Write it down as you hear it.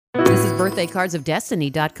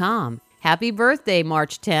birthdaycardsofdestiny.com. Happy birthday,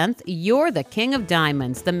 March 10th. You're the King of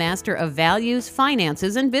Diamonds, the master of values,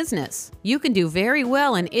 finances, and business. You can do very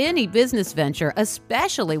well in any business venture,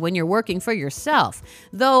 especially when you're working for yourself.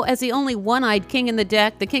 Though, as the only one-eyed king in the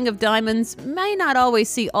deck, the King of Diamonds may not always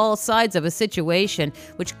see all sides of a situation,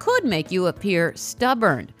 which could make you appear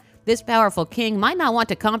stubborn. This powerful king might not want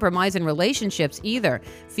to compromise in relationships either.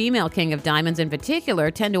 Female King of Diamonds in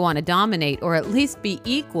particular tend to want to dominate or at least be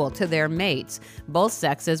equal to their mates. Both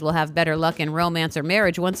sexes will have better luck in romance or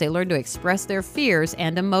marriage once they learn to express their fears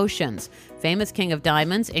and emotions. Famous King of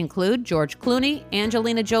Diamonds include George Clooney,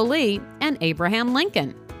 Angelina Jolie, and Abraham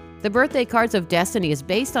Lincoln. The Birthday Cards of Destiny is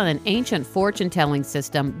based on an ancient fortune-telling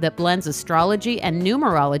system that blends astrology and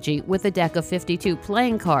numerology with a deck of 52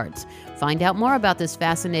 playing cards. Find out more about this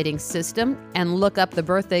fascinating system and look up the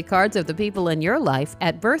birthday cards of the people in your life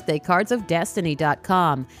at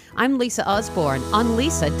birthdaycardsofdestiny.com. I'm Lisa Osborne on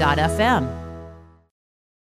Lisa.fm.